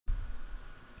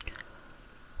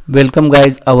Welcome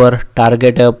guys our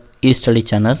target up e-study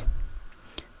channel.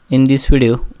 In this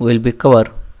video we will be cover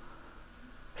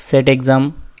set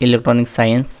exam electronic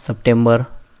science September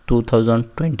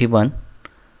 2021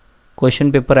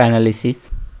 question paper analysis.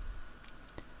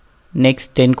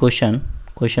 Next 10 question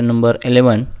number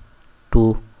 11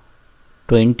 to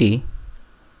 20.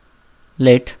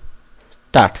 Let's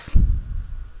start.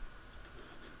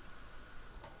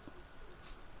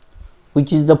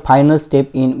 Which is the final step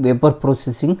in vapor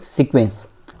processing sequence?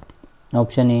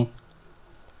 Option A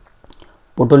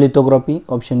photolithography,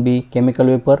 option B chemical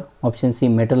vapor, option C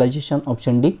metallization,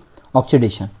 option D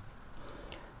oxidation.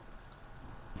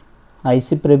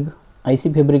 IC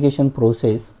fabrication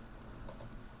process.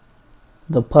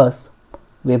 The first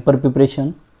vapor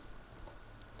preparation,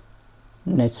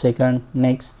 next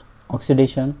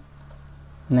oxidation,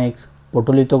 next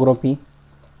photolithography,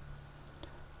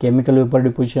 chemical vapor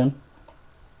deposition,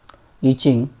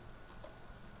 etching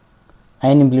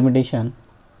and implementation,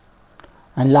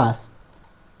 and last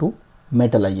to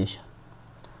metallization.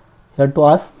 Here to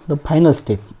ask the final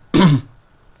step.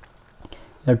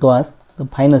 The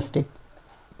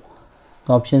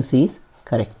option C is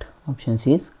correct.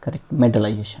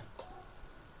 Metallization.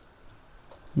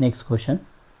 Next question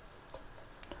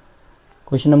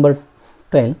number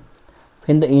 12.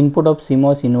 When the input of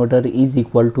CMOS inverter is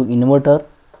equal to inverter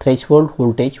threshold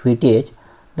voltage Vth,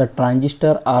 the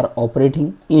transistor are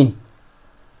operating in.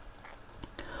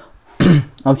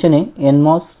 Option A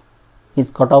n-MOS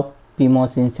is cut off,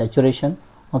 P-MOS in saturation.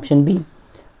 Option B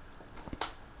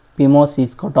P-MOS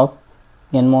is cut off,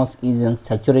 n-MOS is in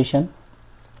saturation.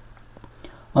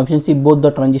 Option C both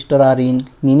the transistor are in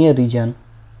linear region.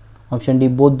 Option D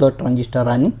both the transistor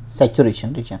are in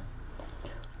saturation region.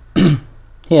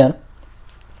 Here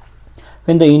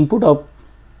when the input of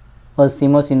a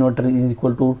CMOS inverter is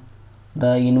equal to the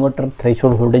inverter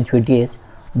threshold voltage Vth,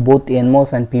 both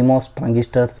n-MOS and P-MOS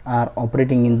transistors are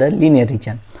operating in the linear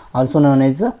region, also known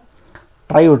as the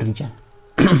triode region.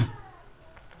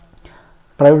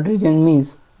 Triode region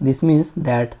means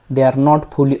that they are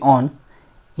not fully on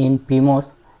in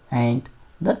P-MOS and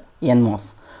the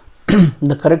n-MOS.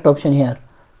 The correct option here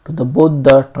to the both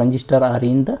the transistor are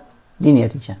in the linear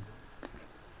region.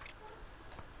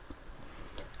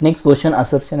 Next question,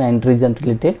 assertion and reason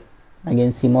related.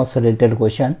 Again CMOS related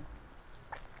question.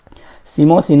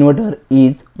 CMOS inverter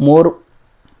is more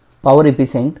power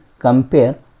efficient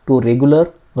compared to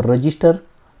regular resistor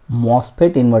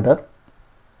MOSFET inverter.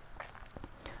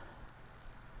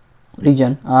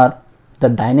 Reason are the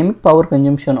dynamic power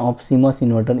consumption of CMOS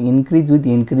inverter increase with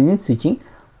increase in switching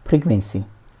frequency.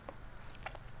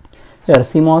 Here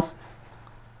CMOS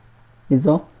is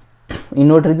a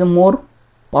inverter is a more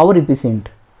power efficient.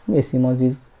 Yes, CMOS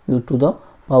is used to the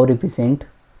power efficient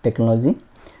technology,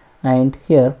 and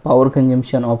here power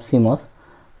consumption of CMOS,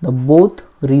 the both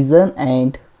reason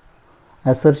and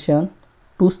assertion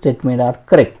two statement are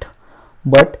correct,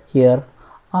 but here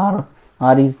R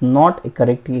is not a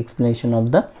correct explanation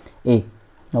of the A.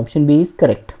 Option B is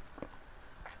correct.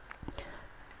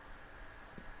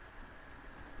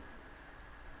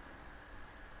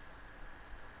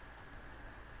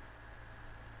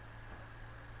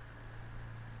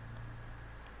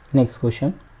 Next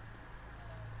question.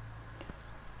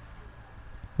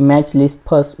 Match list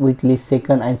first with list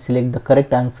second and select the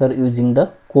correct answer using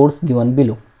the codes given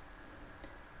below.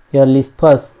 Here list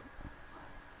first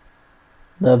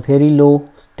the very low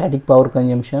static power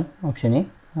consumption,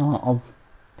 option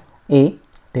A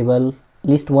table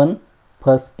list 1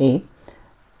 first A,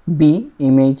 B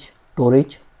image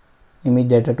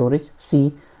data storage,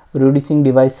 C reducing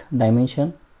device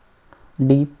dimension,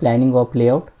 D planning of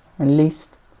layout, and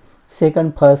list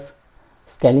second first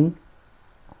scaling,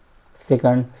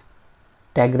 second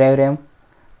stack diagram,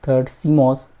 third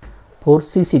CMOS, fourth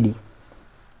CCD.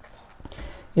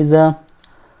 Is a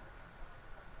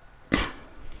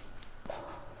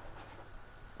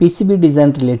PCB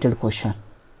design related question.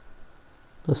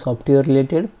 The software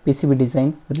related PCB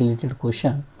design related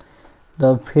question.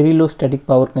 The very low static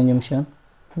power consumption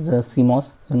is a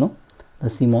CMOS, the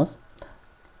CMOS.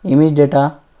 Image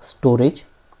data storage,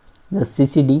 the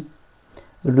CCD.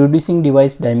 Reducing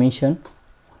device dimension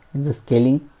is the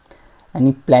scaling,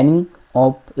 and planning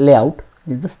of layout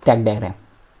is the stack diagram.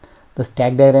 The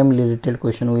stack diagram related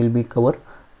question will be cover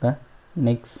the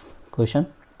next question.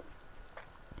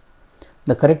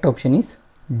 The correct option is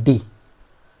D.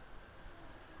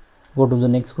 Go to the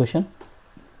next question.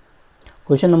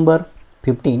 Question number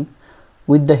 15.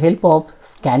 With the help of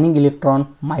scanning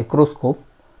electron microscope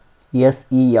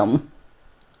SEM,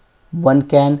 one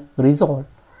can resolve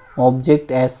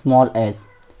object as small as.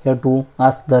 Here to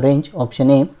ask the range,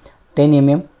 option A 10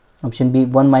 mm Option B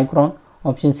 1 micron.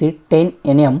 Option C 10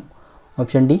 nm.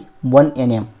 Option D 1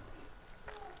 nm.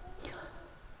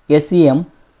 SEM,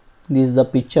 this is the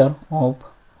picture of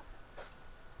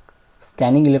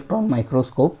scanning electron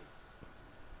microscope.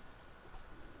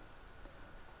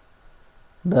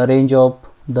 The range of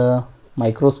the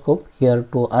microscope here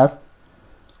to ask.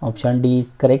 Option D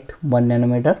is correct, 1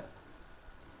 nanometer.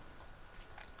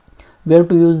 We have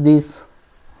to use this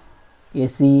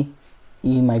SEM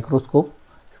microscope,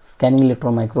 scanning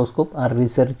electron microscope, or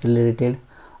research related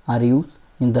are used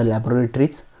in the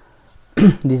laboratories.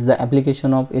 This is the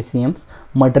application of SEMs: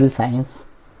 material science,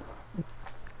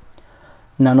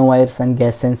 nanowires and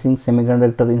gas sensing,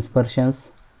 semiconductor inspection,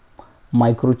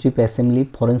 microchip assembly,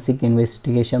 forensic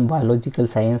investigation, biological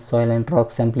science, soil and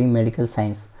rock sampling, medical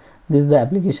science. This is the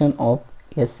application of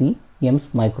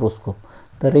SEM's microscope.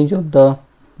 The range of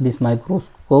this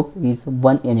microscope is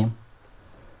 1 nm.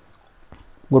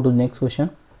 Go to the next question.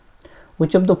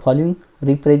 Which of the following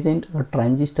represent a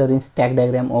transistor in stack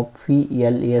diagram of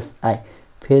VLSI?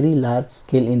 Very large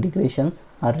scale integrations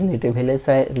are related.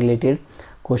 VLSI related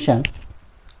question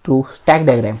to stack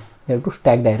diagram. Here to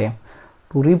stack diagram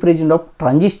to represent of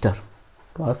transistor.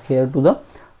 To ask here to the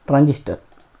transistor.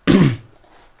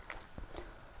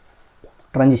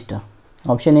 Transistor.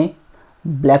 Option A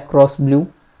black cross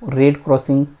blue, red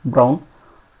crossing brown,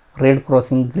 red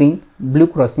crossing green, blue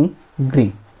crossing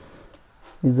green.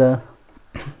 Is a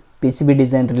PCB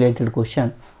design related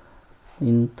question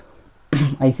in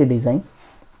IC designs.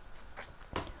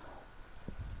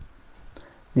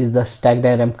 This is the stack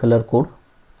diagram color code.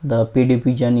 The P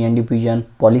diffusion, N diffusion,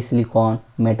 polysilicon,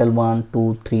 metal 1,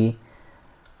 2, 3,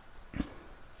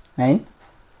 and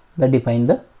the define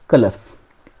the colors.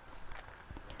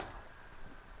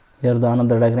 Here the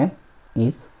another diagram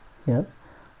is here.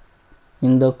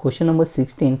 In the question number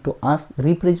 16 to ask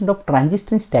represent of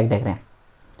transistor in stack diagram.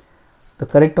 The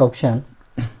correct option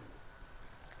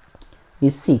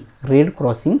is C, red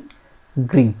crossing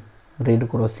green. Red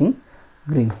crossing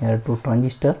green. Here to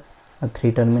transistor, a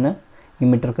 3 terminal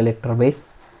emitter collector base.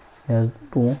 Here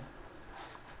to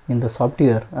in the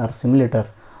software or simulator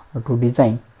to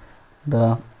design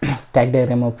the stack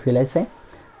diagram of VLSI.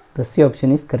 The C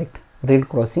option is correct, red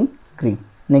crossing green.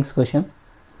 Next question.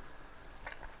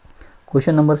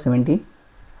 Question number 17.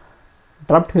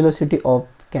 Draft velocity of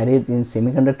carriers in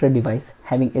semiconductor device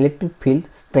having electric field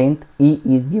strength E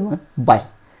is given by.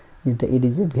 It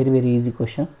is a very easy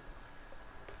question.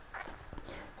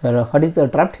 Here, what is the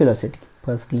draft velocity?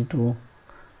 Firstly, to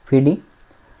Vd,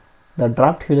 the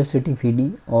draft velocity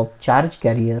Vd of charge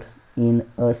carriers in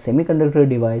a semiconductor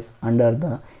device under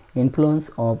the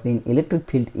influence of an electric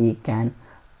field E can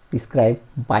describe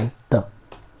by the.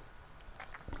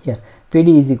 Here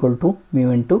Vd is equal to mu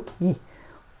into E.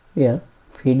 Here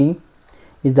Vd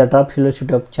is the draft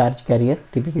velocity of charge carrier,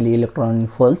 typically electron in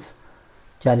holes,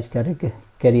 charge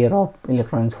carrier of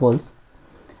electron in holes,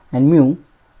 and mu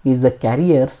is the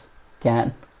carrier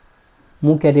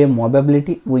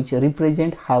movability, which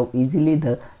represent how easily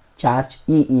the charge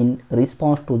E in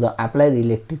response to the applied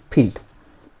electric field,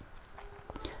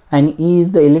 and E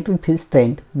is the electric field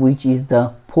strength, which is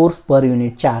the force per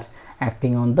unit charge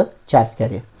acting on the charge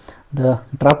carrier. The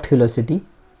draft velocity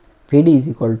Vd is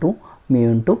equal to mu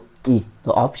into E.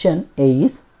 The option A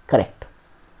is correct.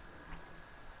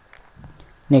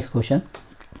 Next question.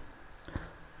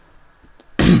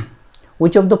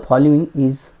 Which of the following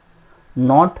is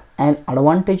not an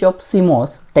advantage of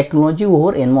CMOS technology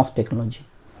over n-MOS technology?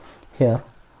 Here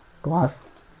to ask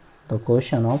the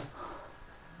question of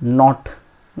not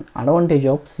advantage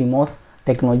of CMOS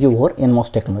technology over n-MOS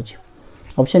technology.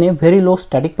 Option A, very low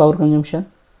static power consumption.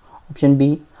 Option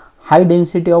B, high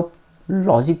density of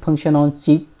logic function on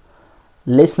chip,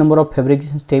 less number of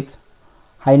fabrication steps,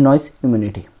 high noise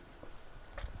immunity.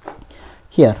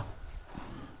 Here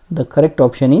the correct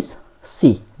option is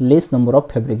C, less number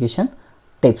of fabrication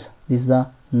steps. This is the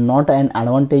not an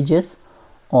advantages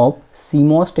of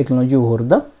CMOS technology over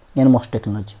the n-MOS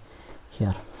technology.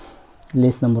 Here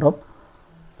less number of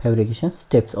fabrication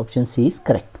steps. Option C is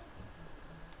correct.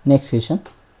 Next question.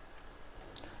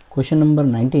 Question number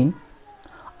 19.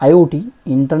 IoT,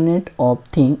 Internet of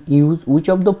Things, use which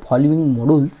of the following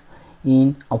modules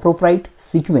in appropriate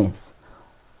sequence?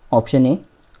 Option A,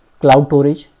 cloud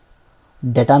storage,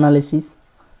 data analysis,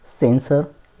 sensor,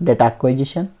 data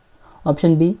acquisition.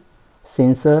 Option B,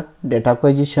 sensor, data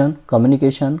acquisition,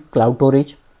 communication, cloud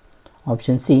storage.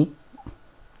 Option C,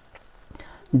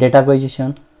 data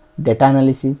acquisition, data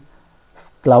analysis,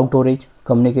 cloud storage,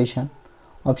 communication.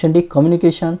 Option D,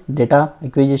 communication, data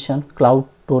acquisition, cloud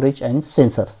storage, and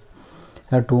sensors.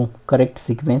 Here to correct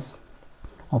sequence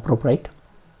appropriate.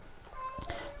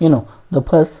 The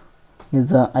first is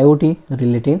the IoT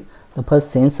related. The first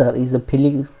sensor is a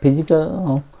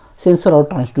physical sensor or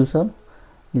transducer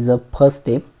is the first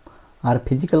step. Our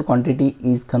physical quantity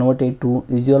is converted to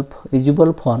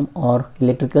usable form or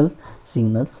electrical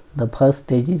signals. The first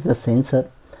stage is the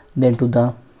sensor, then to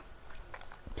the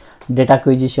data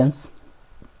acquisitions,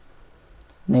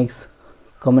 next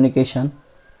communication,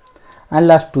 and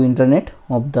last to internet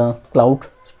of the cloud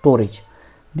storage.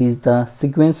 This is the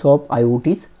sequence of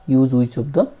IoTs. Use which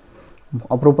of the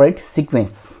appropriate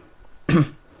sequence.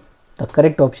 The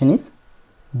correct option is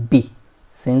B,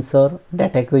 sensor,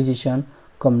 data acquisition,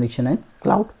 communication and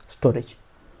cloud storage.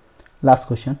 Last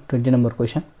question, 20 number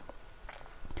question.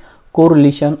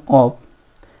 Correlation of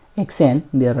xn.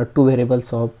 There are two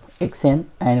variables of xn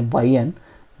and yn.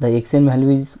 The xn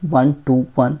value is 1 to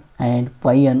 1 and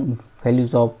yn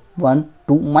values of 1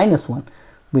 to minus 1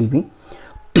 will be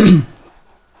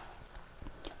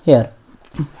here.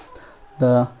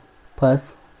 The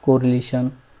first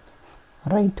correlation,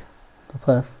 right? The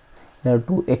first here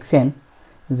to xn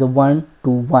is a 1 to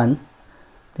 1,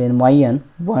 then yn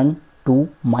 1 to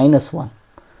minus 1.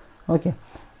 Okay,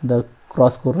 the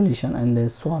cross correlation and then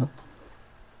solve.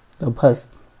 The first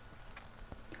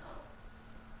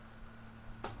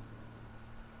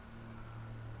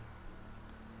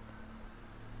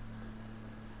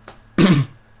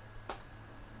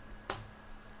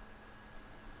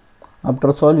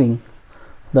after solving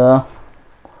the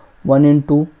 1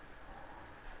 into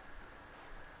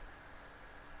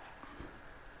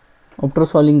after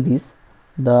solving this,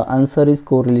 the answer is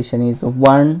correlation is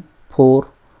 1 4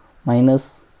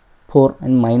 minus 4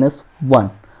 and minus 1,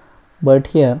 but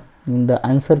here in the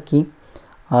answer key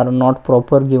are not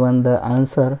proper given the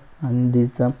answer, and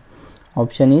this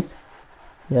option is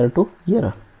here to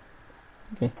error.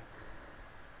 Okay,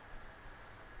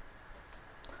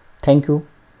 thank you.